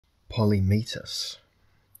Polymetis,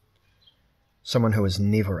 someone who is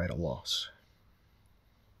never at a loss.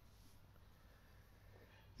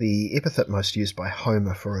 The epithet most used by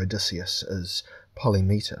Homer for Odysseus is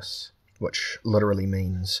Polymetis, which literally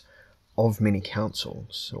means of many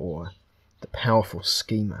counsels, or the powerful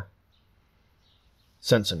schemer.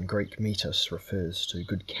 Since in Greek metis refers to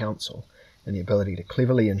good counsel and the ability to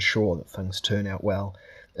cleverly ensure that things turn out well,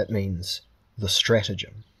 it means the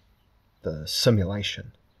stratagem, the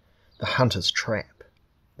simulation, the hunter's trap,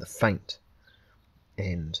 the feint,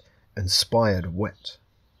 and inspired wit.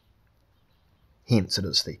 Hence it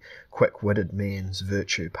is the quick-witted man's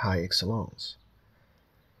virtue par excellence.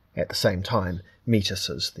 At the same time, Metis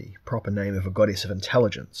is the proper name of a goddess of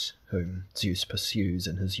intelligence, whom Zeus pursues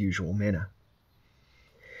in his usual manner.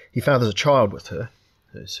 He fathers a child with her,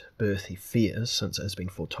 whose birth he fears, since it has been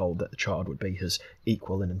foretold that the child would be his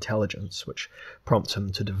equal in intelligence, which prompts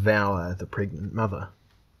him to devour the pregnant mother.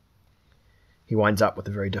 He winds up with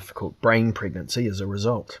a very difficult brain pregnancy as a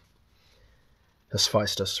result.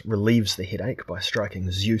 Hephaestus relieves the headache by striking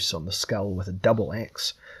Zeus on the skull with a double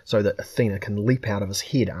axe, so that Athena can leap out of his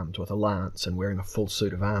head armed with a lance and wearing a full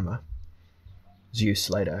suit of armour. Zeus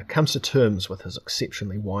later comes to terms with his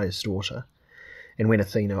exceptionally wise daughter, and when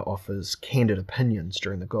Athena offers candid opinions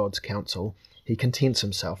during the gods' council, he contents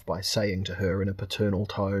himself by saying to her in a paternal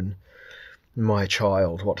tone, "My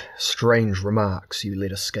child, what strange remarks you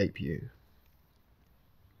let escape you."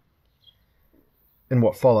 In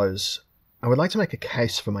what follows, I would like to make a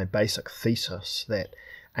case for my basic thesis that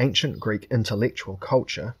ancient Greek intellectual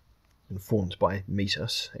culture, informed by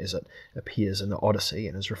Metis as it appears in the Odyssey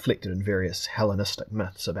and is reflected in various Hellenistic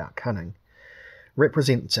myths about cunning,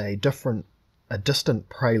 represents a distant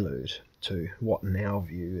prelude to what in our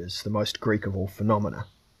view is the most Greek of all phenomena,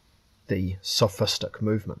 the Sophistic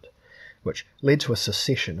movement, which led to a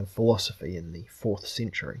secession of philosophy in the 4th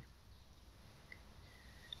century.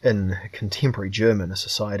 In contemporary German, a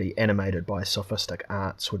society animated by sophistic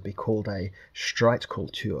arts would be called a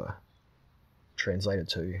Streitkultur, translated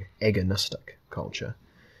to agonistic culture.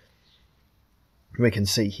 We can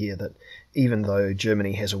see here that even though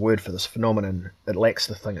Germany has a word for this phenomenon, it lacks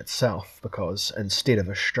the thing itself, because instead of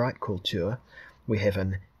a Streitkultur, we have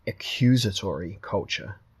an accusatory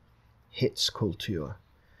culture, Hetzkultur,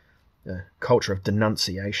 a culture of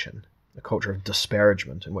denunciation, a culture of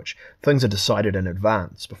disparagement in which things are decided in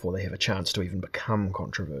advance before they have a chance to even become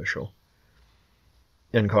controversial.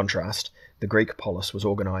 In contrast, the Greek polis was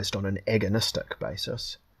organised on an agonistic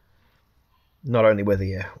basis. Not only were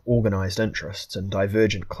there organised interests and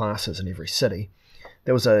divergent classes in every city,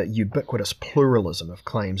 there was a ubiquitous pluralism of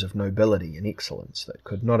claims of nobility and excellence that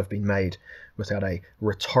could not have been made without a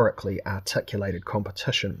rhetorically articulated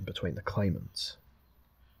competition between the claimants.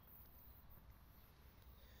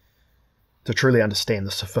 To truly understand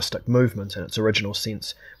the sophistic movement in its original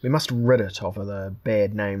sense, we must rid it of the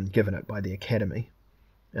bad name given it by the Academy,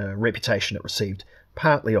 a reputation it received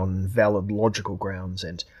partly on valid logical grounds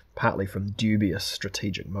and partly from dubious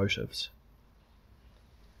strategic motives.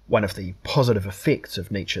 One of the positive effects of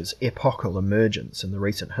Nietzsche's epochal emergence in the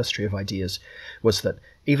recent history of ideas was that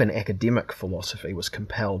even academic philosophy was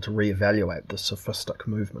compelled to re-evaluate the sophistic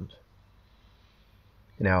movement.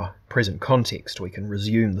 In our present context, we can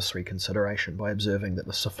resume this reconsideration by observing that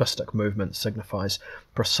the sophistic movement signifies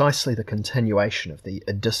precisely the continuation of the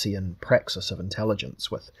Odyssean praxis of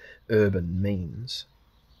intelligence with urban means.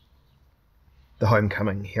 The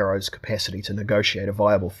homecoming hero's capacity to negotiate a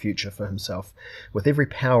viable future for himself with every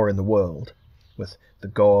power in the world, with the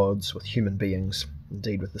gods, with human beings,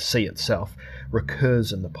 indeed with the sea itself,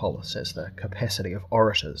 recurs in the polis as the capacity of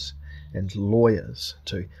orators and lawyers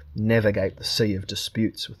to navigate the sea of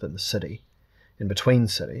disputes within the city and between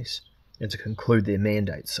cities, and to conclude their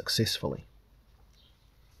mandates successfully.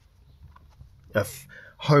 If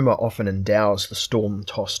Homer often endows the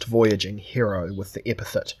storm-tossed voyaging hero with the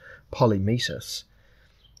epithet Polymetis,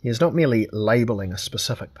 he is not merely labelling a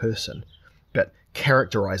specific person, but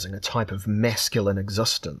characterising a type of masculine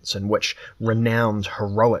existence in which renowned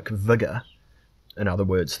heroic vigour, in other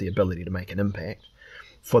words the ability to make an impact,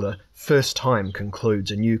 for the first time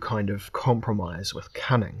concludes a new kind of compromise with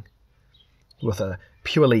cunning, with a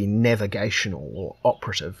purely navigational or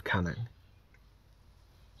operative cunning.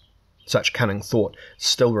 Such cunning thought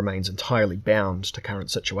still remains entirely bound to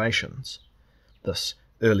current situations. This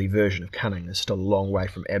early version of cunning is still a long way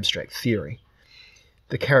from abstract theory.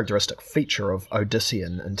 The characteristic feature of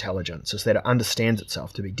Odyssean intelligence is that it understands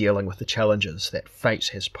itself to be dealing with the challenges that fate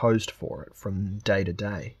has posed for it from day to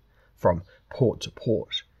day, from port to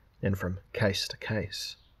port, and from case to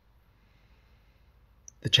case.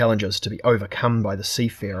 The challenges to be overcome by the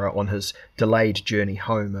seafarer on his delayed journey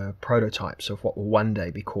home are prototypes of what will one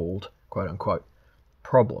day be called, quote-unquote,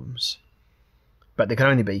 problems. But there can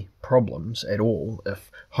only be problems at all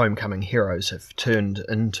if homecoming heroes have turned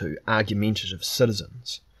into argumentative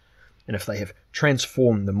citizens, and if they have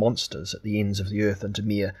transformed the monsters at the ends of the earth into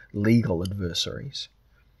mere legal adversaries.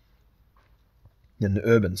 In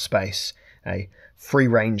urban space, a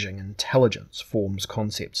free-ranging intelligence forms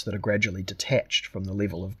concepts that are gradually detached from the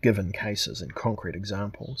level of given cases and concrete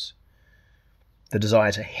examples. The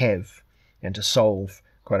desire to have and to solve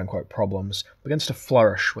quote-unquote problems begins to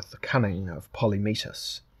flourish with the cunning of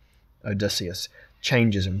Polymetis. Odysseus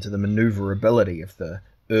changes him to the manoeuvrability of the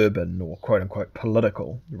urban or quote-unquote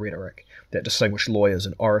political rhetoric that distinguished lawyers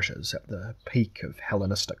and orators at the peak of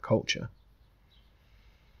Hellenistic culture.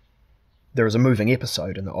 There is a moving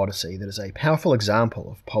episode in the Odyssey that is a powerful example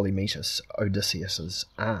of Polymetis Odysseus's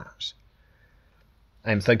art.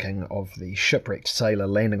 I am thinking of the shipwrecked sailor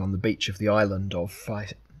landing on the beach of the island of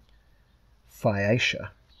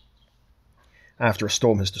Phaeacia, after a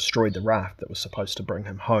storm has destroyed the raft that was supposed to bring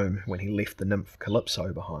him home when he left the nymph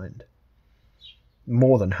Calypso behind.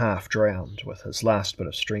 More than half drowned, with his last bit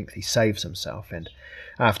of strength he saves himself, and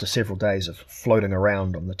after several days of floating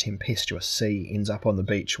around on the tempestuous sea, ends up on the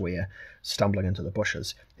beach where, stumbling into the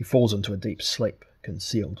bushes, he falls into a deep sleep,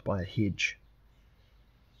 concealed by a hedge.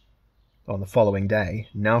 On the following day,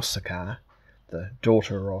 Nausicaa, the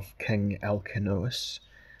daughter of King Alcinous,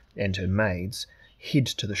 and her maids head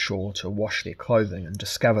to the shore to wash their clothing and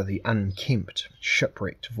discover the unkempt,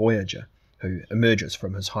 shipwrecked voyager, who emerges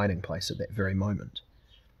from his hiding place at that very moment.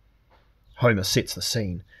 Homer sets the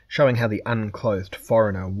scene, showing how the unclothed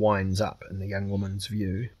foreigner winds up in the young woman's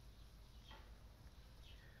view.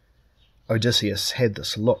 Odysseus had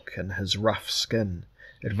this look in his rough skin,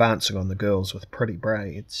 advancing on the girls with pretty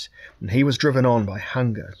braids, and he was driven on by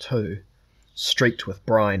hunger too. Streaked with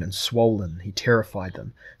brine and swollen, he terrified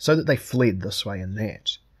them, so that they fled this way and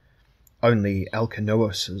that. Only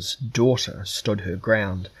Alcinous' daughter stood her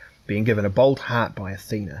ground, being given a bold heart by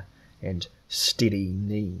Athena and steady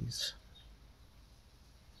knees.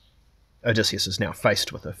 Odysseus is now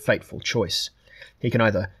faced with a fateful choice. He can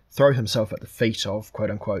either throw himself at the feet of,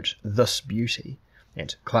 quote-unquote, this beauty,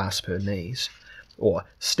 and clasp her knees, or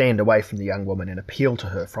stand away from the young woman and appeal to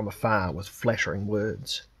her from afar with flattering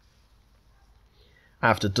words.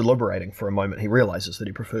 After deliberating for a moment, he realizes that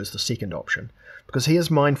he prefers the second option, because he is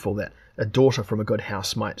mindful that a daughter from a good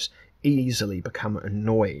house might easily become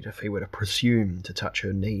annoyed if he were to presume to touch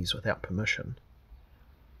her knees without permission.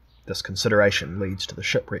 This consideration leads to the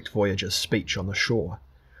shipwrecked voyager's speech on the shore,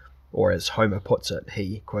 or as Homer puts it,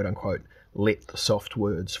 he, quote-unquote, let the soft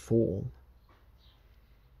words fall.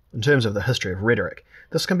 In terms of the history of rhetoric,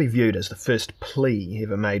 this can be viewed as the first plea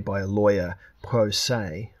ever made by a lawyer pro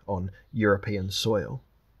se on European soil.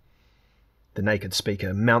 The naked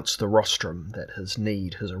speaker mounts the rostrum that his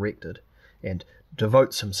need has erected, and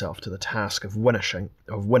devotes himself to the task of winning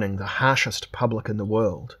the harshest public in the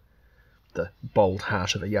world, the bold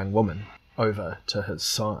heart of a young woman, over to his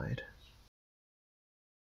side.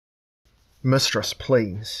 Mistress,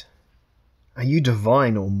 please, are you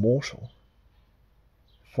divine or mortal?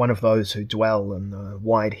 If one of those who dwell in the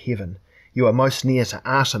wide heaven, you are most near to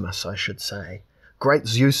Artemis, I should say, great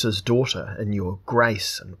Zeus's daughter, in your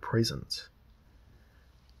grace and presence.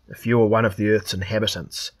 If you are one of the earth's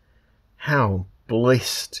inhabitants, how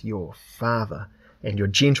blessed your father and your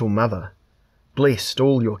gentle mother, blessed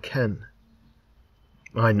all your kin.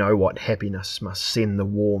 I know what happiness must send the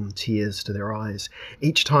warm tears to their eyes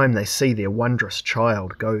each time they see their wondrous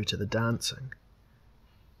child go to the dancing.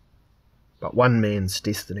 But one man's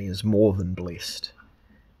destiny is more than blessed,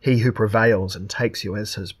 he who prevails and takes you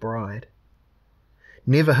as his bride.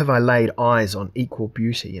 Never have I laid eyes on equal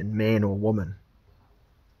beauty in man or woman.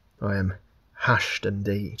 I am hushed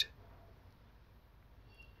indeed.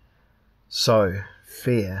 So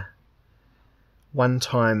fair. One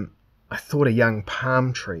time I thought a young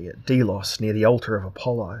palm tree at Delos near the altar of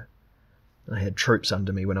Apollo. I had troops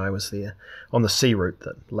under me when I was there, on the sea route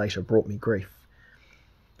that later brought me grief.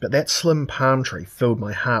 But that slim palm tree filled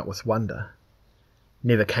my heart with wonder.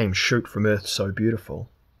 Never came shoot from earth so beautiful.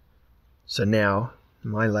 So now,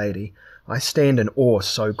 my lady, I stand in awe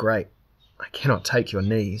so great, I cannot take your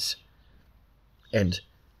knees. And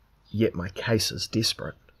yet my case is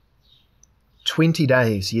desperate. 20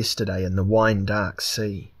 days yesterday in the wine-dark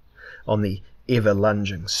sea, on the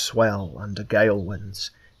ever-lunging swell under gale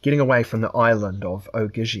winds, getting away from the island of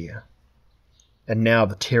Ogygia. And now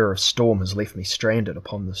the terror of storm has left me stranded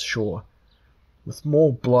upon this shore, with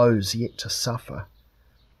more blows yet to suffer,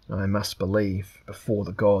 I must believe, before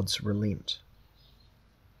the gods relent.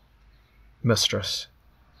 Mistress,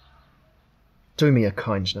 do me a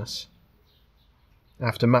kindness.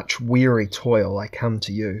 After much weary toil I come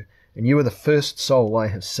to you, and you are the first soul I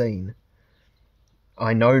have seen.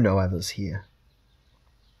 I know no others here.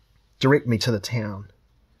 Direct me to the town.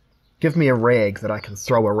 Give me a rag that I can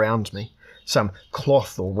throw around me, some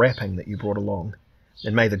cloth or wrapping that you brought along,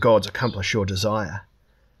 and may the gods accomplish your desire.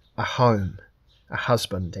 A home, a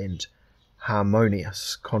husband, and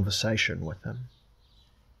harmonious conversation with him.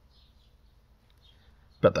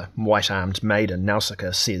 But the white-armed maiden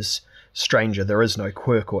Nausicaa says, Stranger, there is no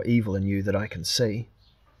quirk or evil in you that I can see.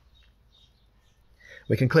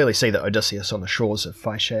 We can clearly see that Odysseus on the shores of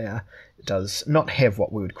Phaeacia does not have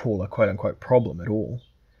what we would call a quote-unquote problem at all.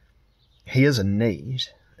 He is in need,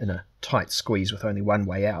 in a tight squeeze with only one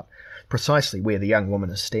way out, precisely where the young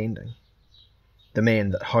woman is standing. The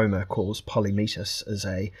man that Homer calls Polymetis is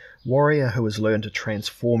a warrior who has learned to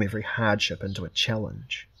transform every hardship into a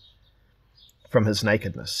challenge. From his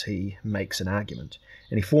nakedness he makes an argument,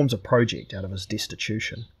 and he forms a project out of his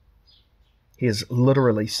destitution. He is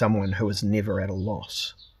literally someone who is never at a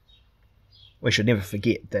loss. We should never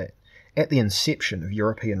forget that at the inception of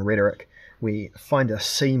European rhetoric, we find a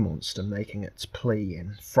sea monster making its plea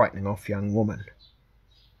and frightening off young women.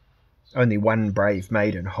 Only one brave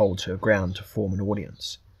maiden holds her ground to form an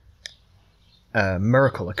audience. A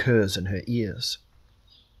miracle occurs in her ears.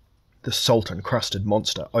 The salt-encrusted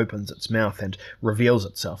monster opens its mouth and reveals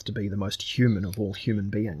itself to be the most human of all human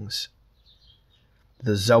beings.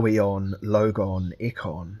 The zoion, logon,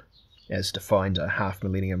 ekon, as defined a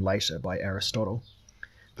half-millennium later by Aristotle,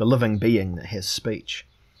 the living being that has speech.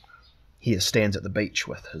 Here stands at the beach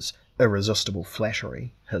with his irresistible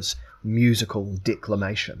flattery, his musical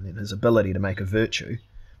declamation, and his ability to make a virtue,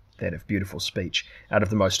 that of beautiful speech, out of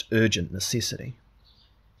the most urgent necessity.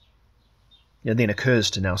 It then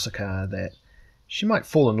occurs to Nausicaa that she might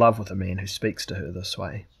fall in love with a man who speaks to her this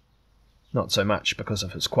way. Not so much because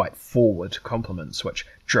of his quite forward compliments which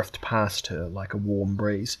drift past her like a warm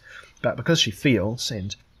breeze, but because she feels,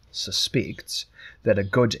 and suspects, that a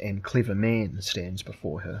good and clever man stands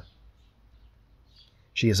before her.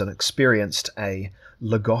 She has experienced a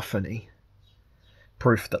logophony,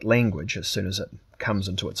 proof that language, as soon as it comes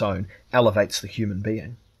into its own, elevates the human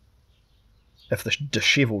being. If the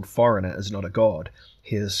dishevelled foreigner is not a god,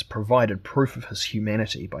 he has provided proof of his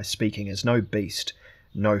humanity by speaking as no beast,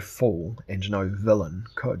 no fool, and no villain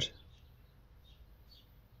could.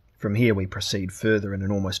 From here we proceed further in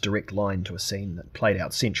an almost direct line to a scene that played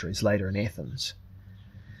out centuries later in Athens.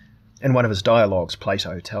 In one of his dialogues,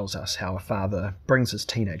 Plato tells us how a father brings his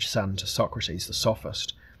teenage son to Socrates the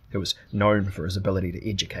Sophist, who was known for his ability to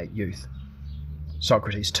educate youth.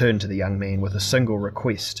 Socrates turned to the young man with a single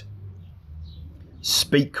request.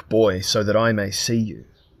 "Speak, boy, so that I may see you."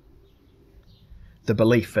 The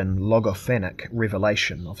belief in logophonic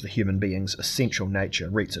revelation of the human being's essential nature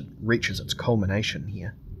reaches its culmination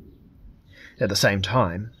here. At the same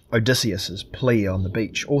time, Odysseus's plea on the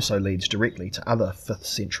beach also leads directly to other 5th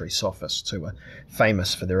century sophists who are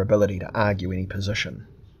famous for their ability to argue any position.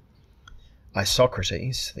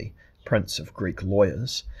 Isocrates, the prince of Greek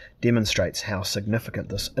lawyers, demonstrates how significant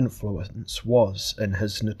this influence was in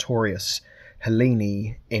his notorious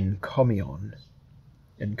Hellene encomium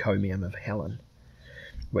of Helen,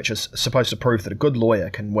 which is supposed to prove that a good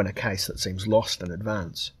lawyer can win a case that seems lost in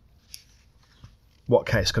advance. What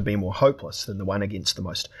case could be more hopeless than the one against the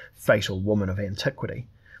most fatal woman of antiquity,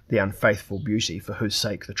 the unfaithful beauty for whose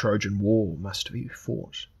sake the Trojan War must be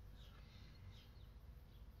fought?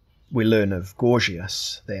 We learn of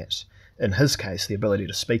Gorgias that, in his case, the ability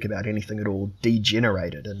to speak about anything at all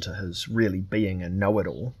degenerated into his really being a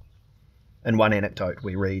know-it-all. In one anecdote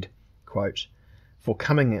we read, quote, "For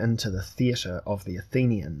coming into the theatre of the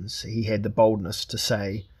Athenians, he had the boldness to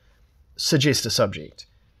say, 'Suggest a subject,'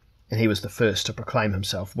 and he was the first to proclaim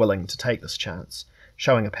himself willing to take this chance,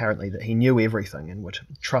 showing apparently that he knew everything and would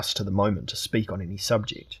trust to the moment to speak on any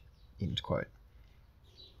subject." End quote.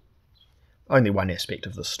 Only one aspect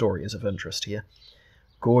of this story is of interest here.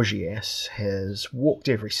 Gorgias has walked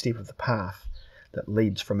every step of the path that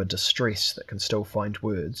leads from a distress that can still find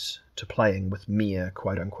words to playing with mere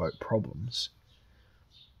quote-unquote problems.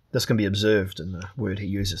 This can be observed in the word he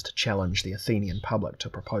uses to challenge the Athenian public to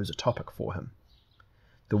propose a topic for him.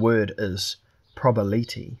 The word is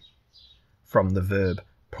probalete, from the verb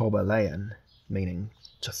probalein, meaning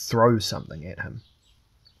to throw something at him,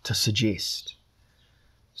 to suggest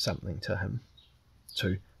something to him,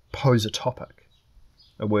 to pose a topic,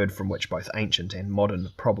 a word from which both ancient and modern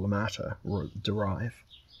problemata derive.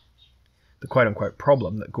 The quote-unquote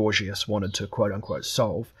problem that Gorgias wanted to quote-unquote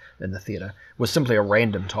solve in the theatre was simply a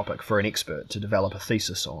random topic for an expert to develop a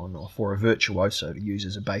thesis on, or for a virtuoso to use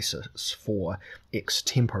as a basis for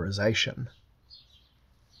extemporization.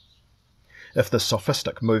 If the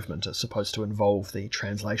sophistic movement is supposed to involve the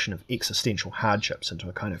translation of existential hardships into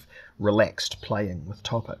a kind of relaxed playing with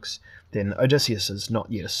topics, then Odysseus is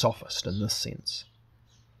not yet a sophist in this sense.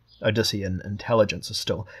 Odyssean intelligence is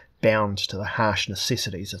still bound to the harsh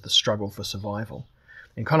necessities of the struggle for survival,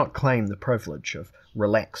 and cannot claim the privilege of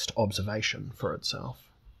relaxed observation for itself.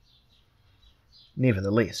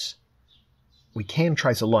 Nevertheless, we can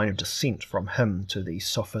trace a line of descent from him to the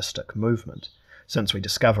sophistic movement, since we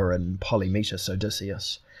discover in Polymetis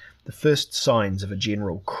Odysseus the first signs of a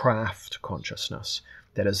general craft consciousness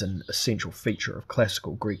that is an essential feature of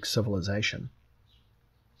classical Greek civilization.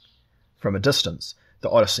 From a distance,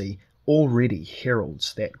 the Odyssey already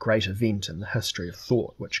heralds that great event in the history of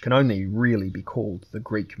thought which can only really be called the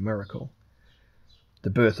Greek miracle, the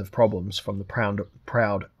birth of problems from the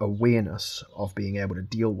proud awareness of being able to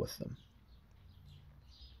deal with them.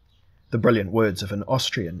 The brilliant words of an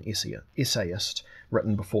Austrian essayist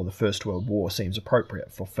written before the First World War seems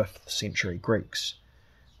appropriate for 5th century Greeks.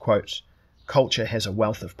 Quote, "Culture has a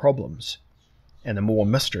wealth of problems, and the more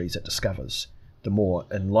mysteries it discovers, the more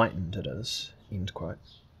enlightened it is." End quote.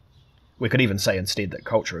 We could even say instead that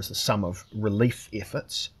culture is the sum of relief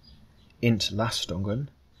efforts, Entlastungen,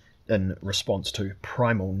 in response to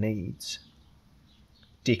primal needs.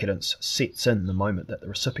 Decadence sets in the moment that the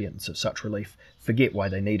recipients of such relief forget why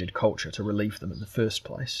they needed culture to relieve them in the first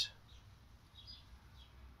place.